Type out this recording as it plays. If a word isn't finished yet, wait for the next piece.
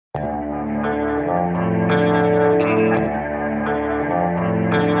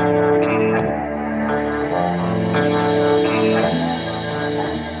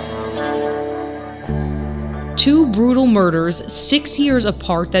murders 6 years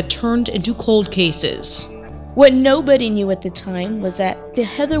apart that turned into cold cases. What nobody knew at the time was that the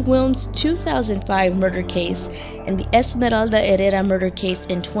Heather Wilms 2005 murder case and the Esmeralda Herrera murder case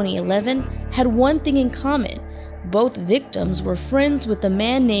in 2011 had one thing in common. Both victims were friends with a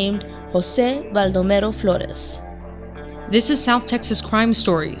man named Jose Baldomero Flores. This is South Texas Crime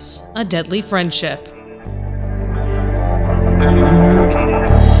Stories, a deadly friendship.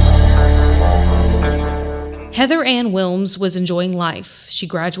 Heather Ann Wilms was enjoying life. She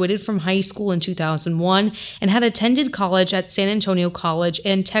graduated from high school in 2001 and had attended college at San Antonio College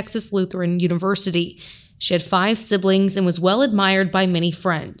and Texas Lutheran University. She had 5 siblings and was well admired by many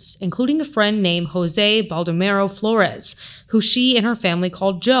friends, including a friend named Jose Baldomero Flores, who she and her family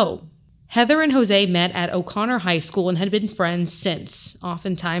called Joe. Heather and Jose met at O'Connor High School and had been friends since.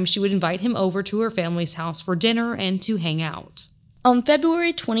 Oftentimes, she would invite him over to her family's house for dinner and to hang out. On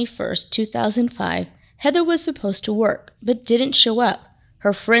February 21st, 2005, Heather was supposed to work, but didn't show up.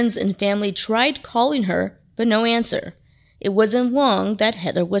 Her friends and family tried calling her, but no answer. It wasn't long that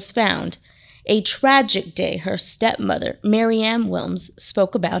Heather was found. A tragic day her stepmother, Mary Ann Wilms,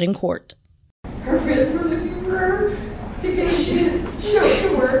 spoke about in court. Her friends were looking for her because she didn't show up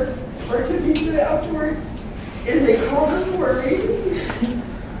to work or to meet them afterwards, and they called us worried.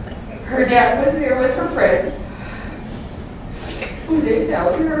 Her dad was there with her friends. When they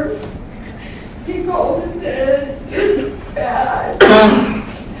found her, he called and said, "It's bad.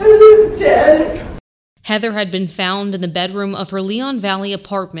 Heather's dead." Heather had been found in the bedroom of her Leon Valley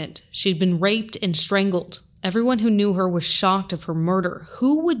apartment. She'd been raped and strangled. Everyone who knew her was shocked of her murder.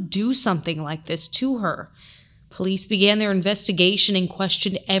 Who would do something like this to her? Police began their investigation and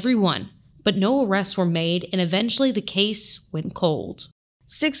questioned everyone, but no arrests were made, and eventually the case went cold.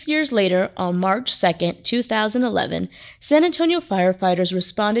 6 years later, on March 2nd, 2011, San Antonio firefighters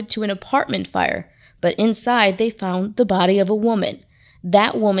responded to an apartment fire, but inside they found the body of a woman.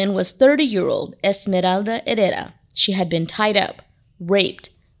 That woman was 30-year-old Esmeralda Herrera. She had been tied up, raped,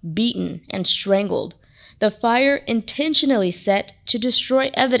 beaten, and strangled. The fire intentionally set to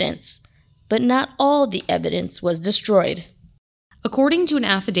destroy evidence, but not all the evidence was destroyed. According to an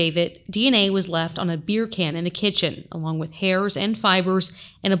affidavit, DNA was left on a beer can in the kitchen, along with hairs and fibers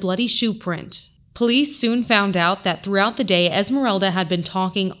and a bloody shoe print. Police soon found out that throughout the day, Esmeralda had been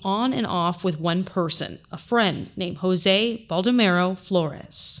talking on and off with one person, a friend named Jose Baldomero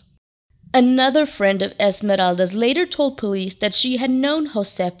Flores. Another friend of Esmeralda's later told police that she had known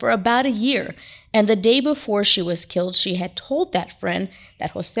Jose for about a year, and the day before she was killed, she had told that friend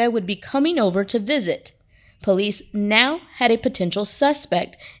that Jose would be coming over to visit. Police now had a potential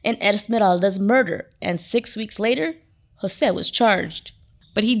suspect in Esmeralda's murder, and 6 weeks later, Jose was charged.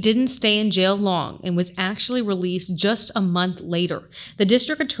 But he didn't stay in jail long and was actually released just a month later, the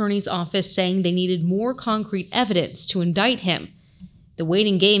district attorney's office saying they needed more concrete evidence to indict him. The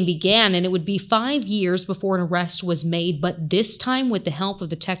waiting game began, and it would be 5 years before an arrest was made, but this time, with the help of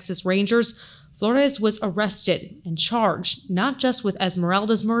the Texas Rangers, Flores was arrested and charged not just with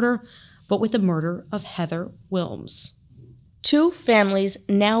Esmeralda's murder, but with the murder of Heather Wilms. 2 families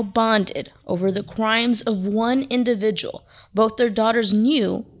now bonded over the crimes of one individual both their daughters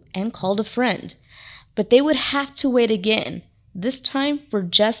knew and called a friend. But they would have to wait again, this time for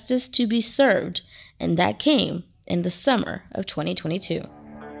justice to be served, and that came in the summer of 2022.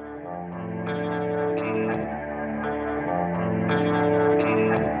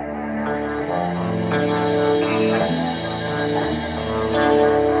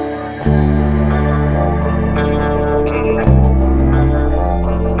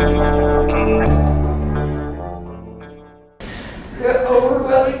 The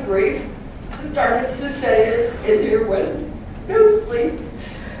overwhelming grief started to set in, and there was no sleep,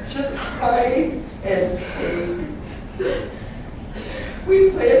 just crying and pain.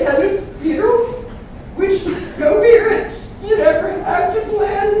 We planned Heather's funeral, which no parent should ever have to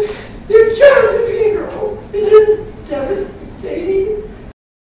plan their child's funeral. It is devastating.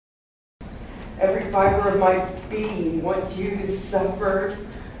 Every fiber of my being wants you to suffer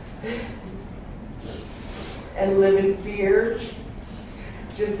and live in fear,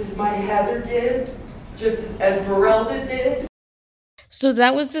 just as my Heather did, just as Esmeralda did. So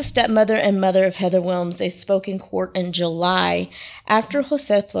that was the stepmother and mother of Heather Wilms. They spoke in court in July after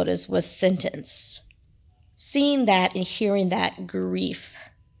Jose Flores was sentenced. Seeing that and hearing that grief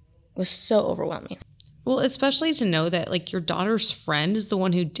was so overwhelming. Well, especially to know that, like, your daughter's friend is the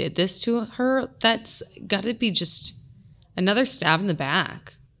one who did this to her, that's got to be just another stab in the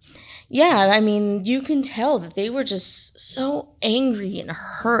back. Yeah, I mean, you can tell that they were just so angry and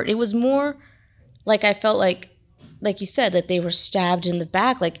hurt. It was more like I felt like you said, that they were stabbed in the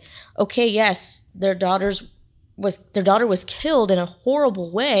back. Like, okay, yes, their daughters their daughter was killed in a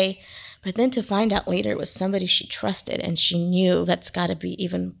horrible way, but then to find out later it was somebody she trusted, and she knew that's got to be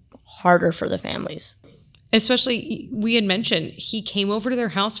even harder for the families. Especially, we had mentioned he came over to their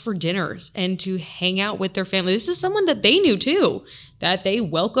house for dinners and to hang out with their family. This is someone that they knew too, that they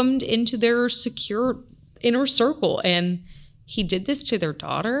welcomed into their secure inner circle. And he did this to their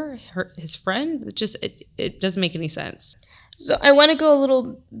daughter, his friend. It doesn't make any sense. So I want to go a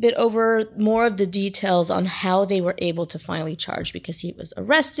little bit over more of the details on how they were able to finally charge, because he was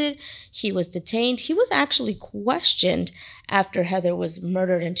arrested, he was detained, he was actually questioned after Heather was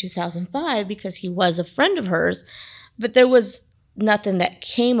murdered in 2005 because he was a friend of hers, but there was nothing that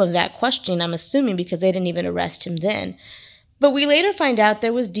came of that questioning, I'm assuming, because they didn't even arrest him then. But we later find out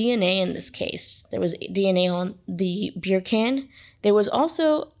there was DNA in this case. There was DNA on the beer can. There was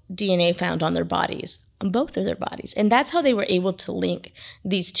also DNA found on their bodies, on both of their bodies. And that's how they were able to link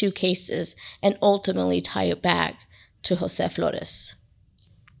these two cases and ultimately tie it back to Jose Flores.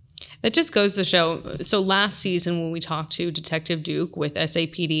 That just goes to show. So last season when we talked to Detective Duke with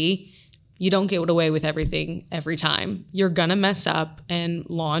SAPD, you don't get away with everything every time. You're going to mess up, and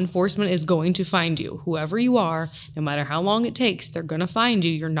law enforcement is going to find you. Whoever you are, no matter how long it takes, they're going to find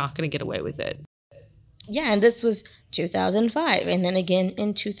you. You're not going to get away with it. Yeah, and this was 2005, and then again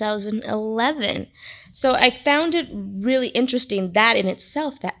in 2011. So I found it really interesting, that in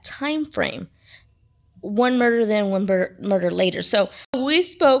itself, that time frame. One murder then, one murder later. So we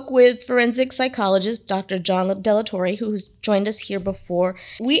spoke with forensic psychologist Dr. John Delatorre, who's joined us here before.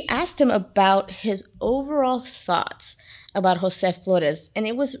 We asked him about his overall thoughts about Jose Flores, and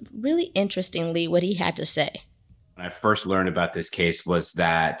it was really interesting, Lee, what he had to say. When I first learned about this case was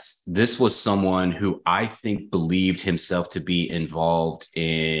that this was someone who I think believed himself to be involved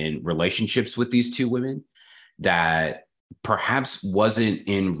in relationships with these two women that perhaps wasn't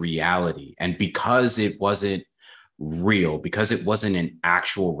in reality. And because it wasn't real, because it wasn't an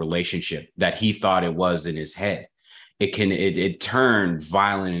actual relationship that he thought it was in his head, it turned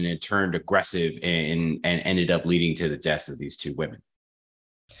violent and it turned aggressive and ended up leading to the deaths of these two women.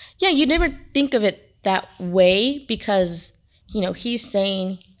 Yeah, you never think of it that way, because, he's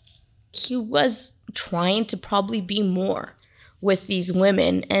saying he was trying to probably be more with these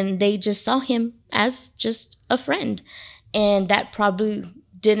women, and they just saw him as just a friend. And that probably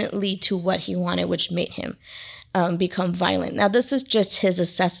didn't lead to what he wanted, which made him become violent. Now, this is just his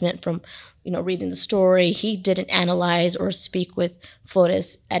assessment from, reading the story. He didn't analyze or speak with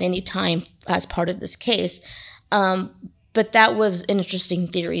Flores at any time as part of this case. But that was an interesting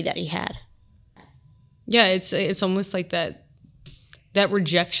theory that he had. Yeah, it's almost like that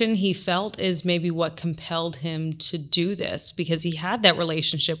rejection he felt is maybe what compelled him to do this, because he had that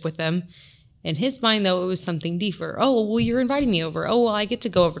relationship with them. In his mind, though, it was something deeper. Oh, well, you're inviting me over. Oh, well, I get to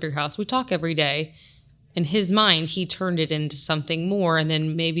go over to your house. We talk every day. In his mind, he turned it into something more. And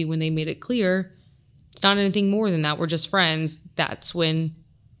then maybe when they made it clear, it's not anything more than that. We're just friends. That's when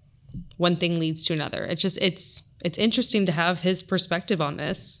one thing leads to another. It's interesting to have his perspective on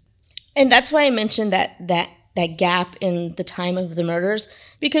this. And that's why I mentioned that gap in the time of the murders,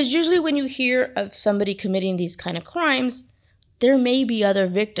 because usually when you hear of somebody committing these kind of crimes, there may be other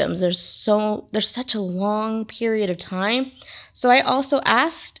victims. There's such a long period of time. So I also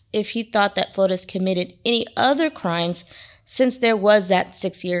asked if he thought that Flores committed any other crimes, since there was that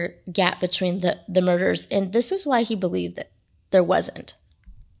 6-year gap between the murders. And this is why he believed that there wasn't.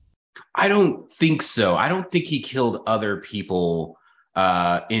 I don't think so. I don't think he killed other people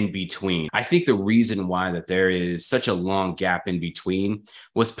in between. I think the reason why that there is such a long gap in between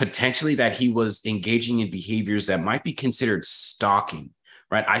was potentially that he was engaging in behaviors that might be considered stalking,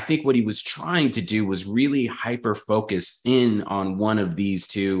 right? I think what he was trying to do was really hyper focus in on one of these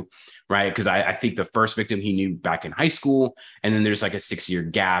two, right? Because I think the first victim he knew back in high school, and then there's like a 6-year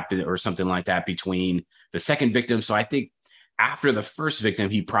gap or something like that between the second victim. So I think after the first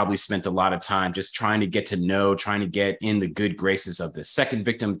victim, he probably spent a lot of time just trying to get to know, trying to get in the good graces of the second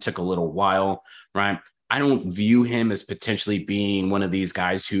victim. It took a little while, right? I don't view him as potentially being one of these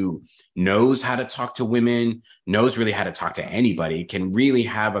guys who knows how to talk to women, knows really how to talk to anybody, can really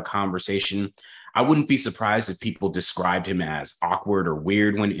have a conversation. I wouldn't be surprised if people described him as awkward or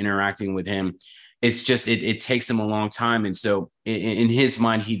weird when interacting with him. It's just, it takes him a long time. And so in his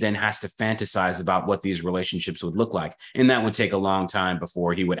mind, he then has to fantasize about what these relationships would look like. And that would take a long time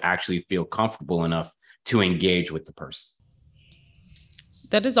before he would actually feel comfortable enough to engage with the person.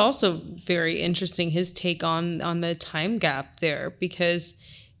 That is also very interesting, his take on the time gap there, because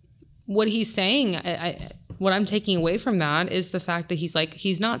what he's saying, what I'm taking away from that is the fact that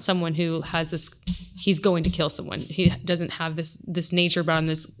he's not someone who has this, he's going to kill someone. He doesn't have this nature about him,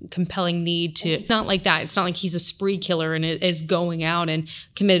 this compelling need to, it's not like that. It's not like he's a spree killer and is going out and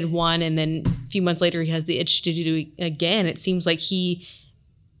committed one and then a few months later he has the itch to do it again. It seems like he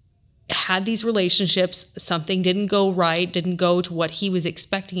had these relationships, something didn't go right, didn't go to what he was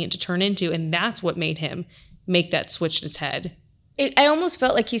expecting it to turn into, and that's what made him make that switch in his head. I almost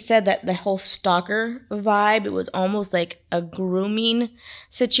felt like he said that the whole stalker vibe, it was almost like a grooming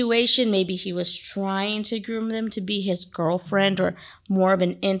situation. Maybe he was trying to groom them to be his girlfriend or more of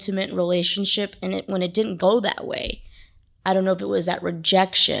an intimate relationship. And when it didn't go that way, I don't know if it was that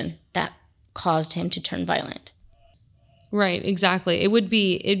rejection that caused him to turn violent. Right, exactly. It'd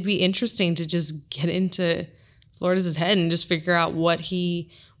be interesting to just get into Flores' head and just figure out what he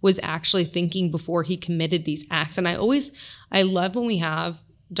was actually thinking before he committed these acts. And I love when we have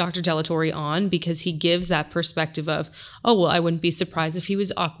Dr. Delatorre on, because he gives that perspective of, oh, well, I wouldn't be surprised if he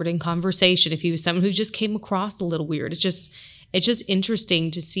was awkward in conversation, if he was someone who just came across a little weird. It's just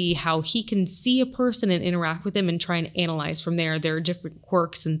interesting to see how he can see a person and interact with them and try and analyze from there their different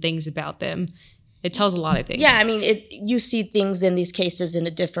quirks and things about them. It tells a lot of things. Yeah, I mean, you see things in these cases in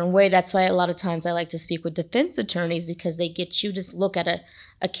a different way. That's why a lot of times I like to speak with defense attorneys, because they get you to look at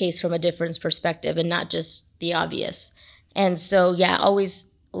a case from a different perspective and not just the obvious. And so, yeah, I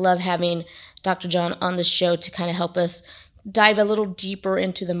always love having Dr. John on the show to kind of help us dive a little deeper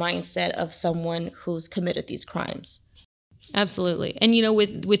into the mindset of someone who's committed these crimes. Absolutely. And,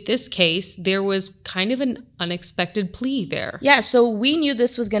 with this case, there was kind of an unexpected plea there. Yeah, so we knew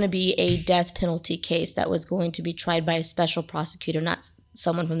this was going to be a death penalty case that was going to be tried by a special prosecutor, not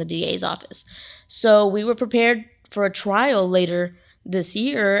someone from the DA's office. So we were prepared for a trial later this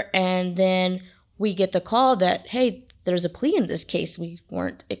year, and then we get the call that, hey, there's a plea in this case we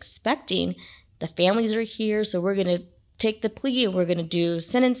weren't expecting. The families are here, so we're going to take the plea and we're going to do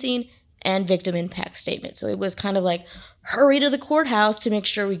sentencing and victim impact statement. So it was kind of like, hurry to the courthouse to make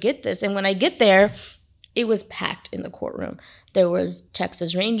sure we get this. And when I get there, it was packed in the courtroom. There was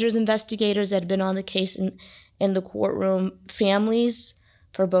Texas Rangers investigators that had been on the case in the courtroom. Families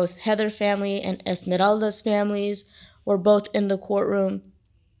for both Heather family and Esmeralda's families were both in the courtroom.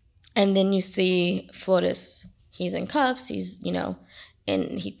 And then you see Flores. He's in cuffs. He's,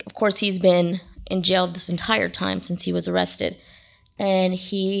 and he's been in jail this entire time since he was arrested. And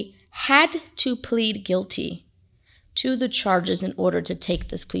he had to plead guilty to the charges in order to take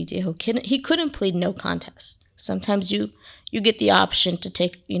this plea deal. He couldn't plead no contest. Sometimes you get the option to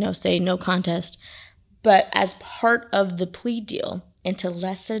take, say no contest. But as part of the plea deal and to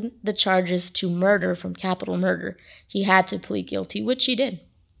lessen the charges to murder from capital murder, he had to plead guilty, which he did.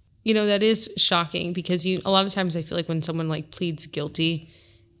 That is shocking, because a lot of times I feel like when someone pleads guilty,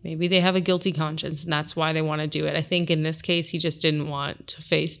 maybe they have a guilty conscience and that's why they want to do it. I think in this case, he just didn't want to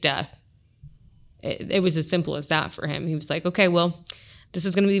face death. It was as simple as that for him. He was like, okay, well, this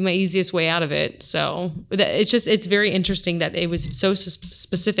is going to be my easiest way out of it. So it's very interesting that it was so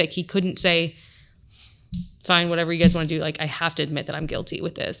specific. He couldn't say, fine, whatever you guys want to do. I have to admit that I'm guilty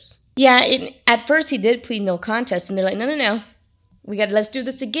with this. Yeah. At first he did plead no contest, and they're like, no. Let's do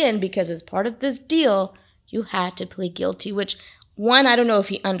this again, because as part of this deal, you had to plead guilty, which one, I don't know if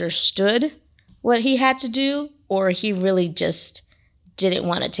he understood what he had to do, or he really just didn't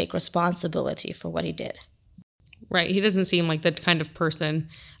want to take responsibility for what he did. Right. He doesn't seem like the kind of person,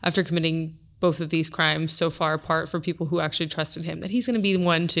 after committing both of these crimes so far apart for people who actually trusted him, that he's going to be the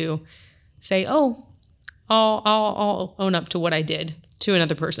one to say, oh, I'll own up to what I did to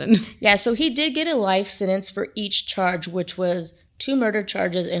another person. Yeah, so he did get a life sentence for each charge, which was 2 murder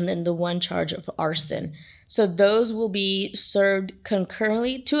charges and then the 1 charge of arson. So those will be served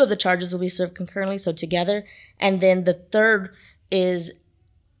concurrently. 2 of the charges will be served concurrently, so together. And then the third is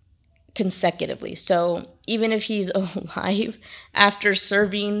consecutively. So even if he's alive after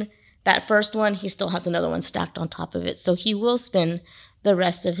serving that first one, he still has another one stacked on top of it. So he will spend the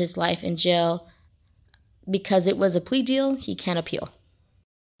rest of his life in jail. Because it was a plea deal, he can't appeal.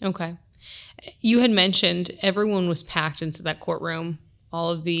 Okay. You had mentioned everyone was packed into that courtroom, all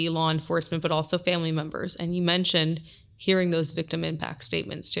of the law enforcement, but also family members. And you mentioned hearing those victim impact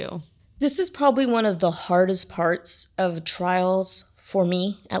statements too. This is probably one of the hardest parts of trials for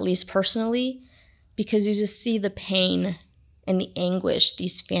me, at least personally, because you just see the pain and the anguish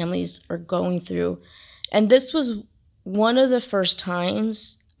these families are going through. And this was one of the first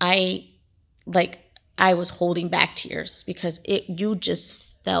times I was holding back tears, because you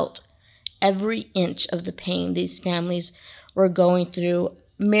just felt every inch of the pain these families were going through.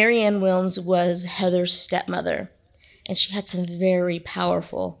 Marianne Wilms was Heather's stepmother, and she had some very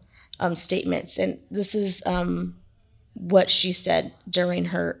powerful statements. And this is what she said during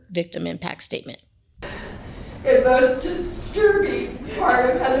her victim impact statement. The most disturbing part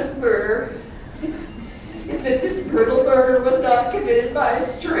of Heather's murder is that this brutal murder was not committed by a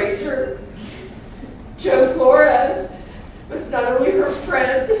stranger. Joe Flores was not only her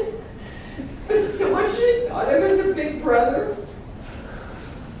friend, but someone she thought of as a big brother.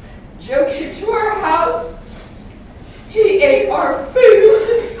 Joe came to our house. He ate our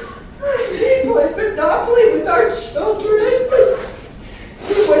food. He played Monopoly with our children.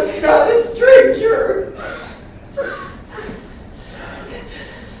 He was not a stranger.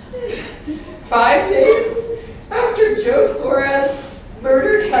 5 days after Joe Flores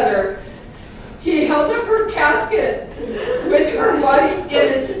murdered Heather, he held up her casket with her body in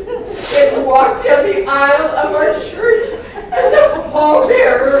it and walked down the aisle of our church as a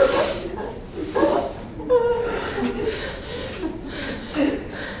pallbearer.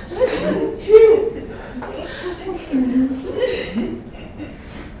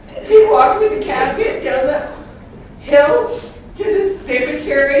 He walked with the casket down the hill to the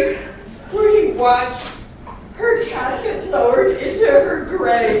cemetery where he watched her casket lowered into her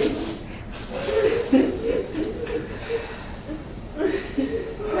grave.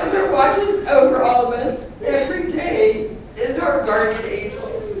 Heather watches over all of us every day as our guardian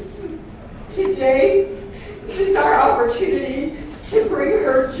angel. Today is our opportunity to bring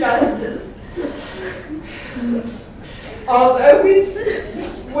her justice. Although we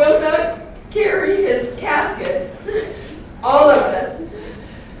will not carry his casket, all of us,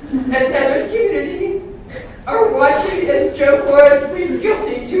 as Heather's community, are watching as Joe Flores pleads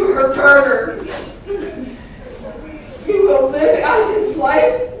guilty to her murder. He will live out his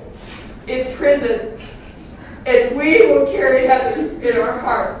life in prison, and we will carry Heather in our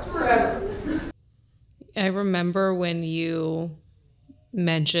hearts forever. I remember when you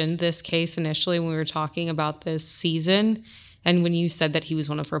mentioned this case initially when we were talking about this season, and when you said that he was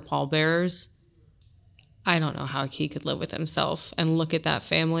one of her pallbearers. I don't know how he could live with himself and look at that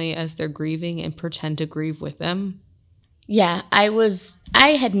family as they're grieving and pretend to grieve with them. Yeah, I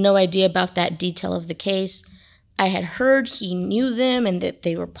had no idea about that detail of the case. I had heard he knew them and that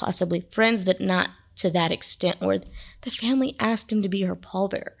they were possibly friends, but not to that extent where the family asked him to be her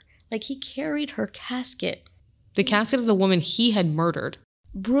pallbearer. Like, he carried her casket. The casket of the woman he had murdered.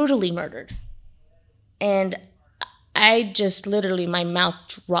 Brutally murdered. And I just literally, my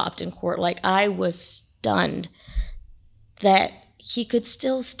mouth dropped in court. Like, I was stunned that he could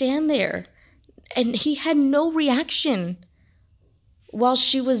still stand there. And he had no reaction while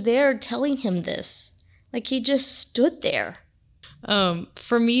she was there telling him this. Like, he just stood there.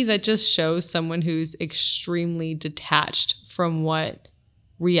 For me, that just shows someone who's extremely detached from what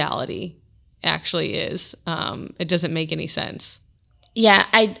reality actually is. It doesn't make any sense. Yeah,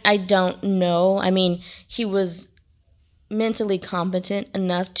 I don't know. I mean, he was mentally competent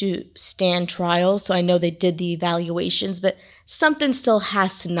enough to stand trial, so I know they did the evaluations, but something still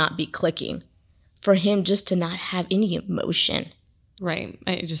has to not be clicking for him just to not have any emotion. Right.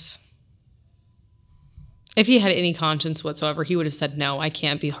 If he had any conscience whatsoever, he would have said, no, I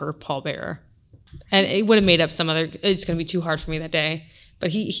can't be her pallbearer. And it would have made up some other, it's going to be too hard for me that day.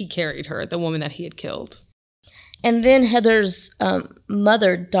 But he carried her, the woman that he had killed. And then Heather's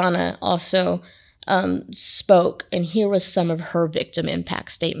mother, Donna, also spoke, and here was some of her victim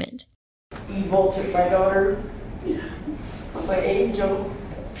impact statement. Evil took my daughter, my angel,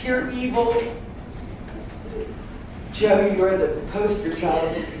 pure evil. Joe, you are the poster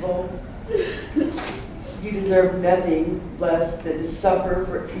child of evil. You deserve nothing less than to suffer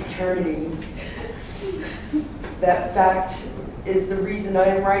for eternity. That fact is the reason I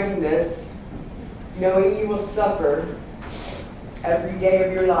am writing this, knowing you will suffer every day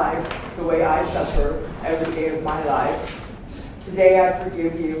of your life the way I suffer every day of my life. Today I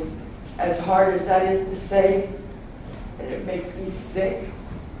forgive you, as hard as that is to say, and it makes me sick.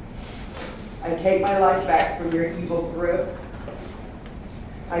 I take my life back from your evil grip.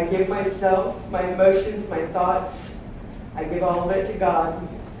 I give myself, my emotions, my thoughts, I give all of it to God.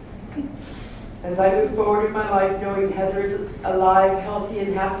 As I move forward in my life, knowing Heather is alive, healthy,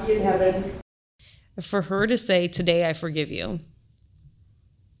 and happy in heaven. For her to say, today I forgive you,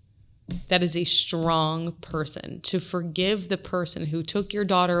 that is a strong person. To forgive the person who took your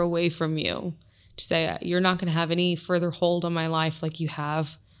daughter away from you, to say, you're not going to have any further hold on my life like you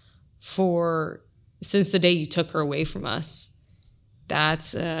have since the day you took her away from us.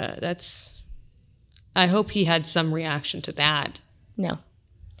 That's I hope he had some reaction to that. No,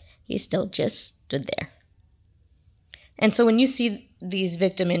 he still just stood there. And so when you see these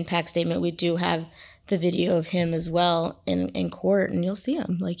victim impact statement, we do have the video of him as well in court, and you'll see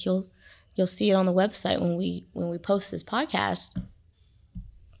him. Like you'll see it on the website when we post this podcast.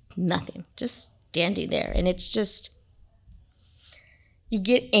 Nothing, just standing there, and it's just, you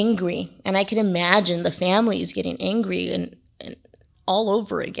get angry, and I can imagine the families getting angry and all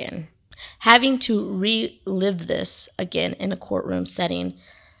over again, having to relive this again in a courtroom setting.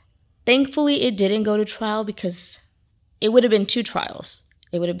 Thankfully, it didn't go to trial, because it would have been 2 trials.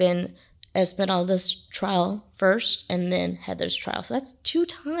 It would have been Esmeralda's trial first and then Heather's trial. So that's 2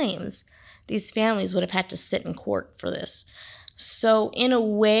 times these families would have had to sit in court for this. So in a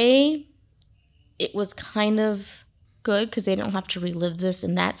way, it was kind of good, because they don't have to relive this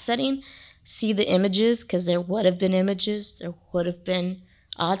in that setting. See the images, because there would have been images. There would have been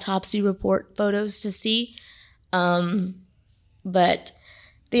autopsy report photos to see. But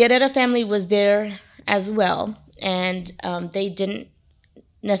the Herrera family was there as well, and they didn't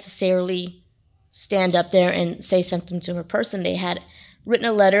necessarily stand up there and say something to her person. They had written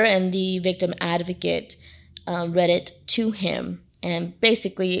a letter, and the victim advocate read it to him. And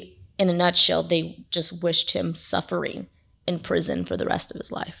basically, in a nutshell, they just wished him suffering in prison for the rest of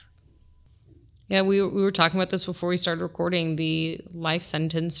his life. Yeah, we were talking about this before we started recording, the life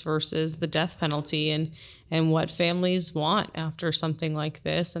sentence versus the death penalty, and what families want after something like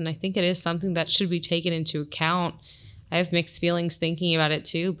this. And I think it is something that should be taken into account. I have mixed feelings thinking about it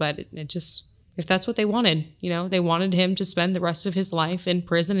too, but it just, if that's what they wanted, they wanted him to spend the rest of his life in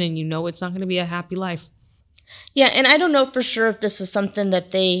prison, and it's not going to be a happy life. Yeah, and I don't know for sure if this is something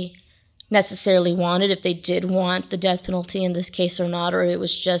that they necessarily wanted, if they did want the death penalty in this case or not, or it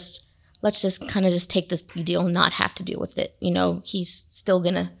was just, let's just kind of just take this plea deal and not have to deal with it. He's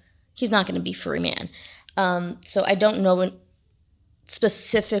not going to be free man. So I don't know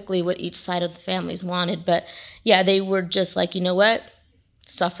specifically what each side of the families wanted, but yeah, they were just like, you know what?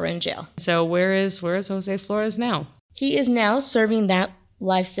 Suffer in jail. So where is Jose Flores now? He is now serving that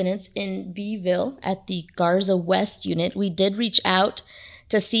life sentence in Beeville at the Garza West unit. We did reach out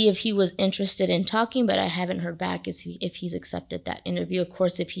to see if he was interested in talking, but I haven't heard back if he's accepted that interview. Of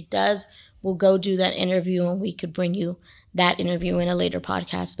course, if he does, we'll go do that interview, and we could bring you that interview in a later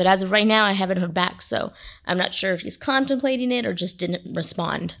podcast. But as of right now, I haven't heard back, so I'm not sure if he's contemplating it or just didn't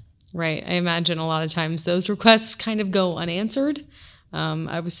respond. Right. I imagine a lot of times those requests kind of go unanswered.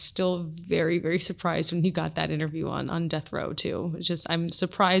 I was still very, very surprised when you got that interview on death row too. It's just, I'm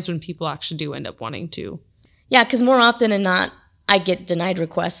surprised when people actually do end up wanting to. Yeah, because more often than not, I get denied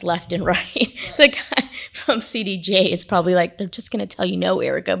requests left and right. The guy from CDJ is probably like, they're just going to tell you no,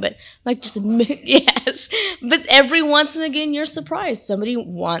 Erica. But like, just admit yes. But every once and again, you're surprised. Somebody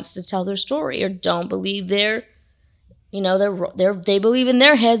wants to tell their story or don't believe they believe in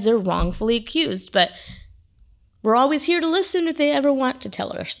their heads they're wrongfully accused. But we're always here to listen if they ever want to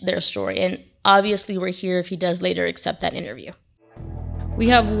tell their story. And obviously, we're here if he does later accept that interview. We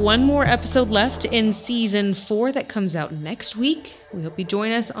have one more episode left in season 4 that comes out next week. We hope you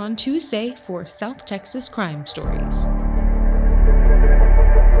join us on Tuesday for South Texas Crime Stories.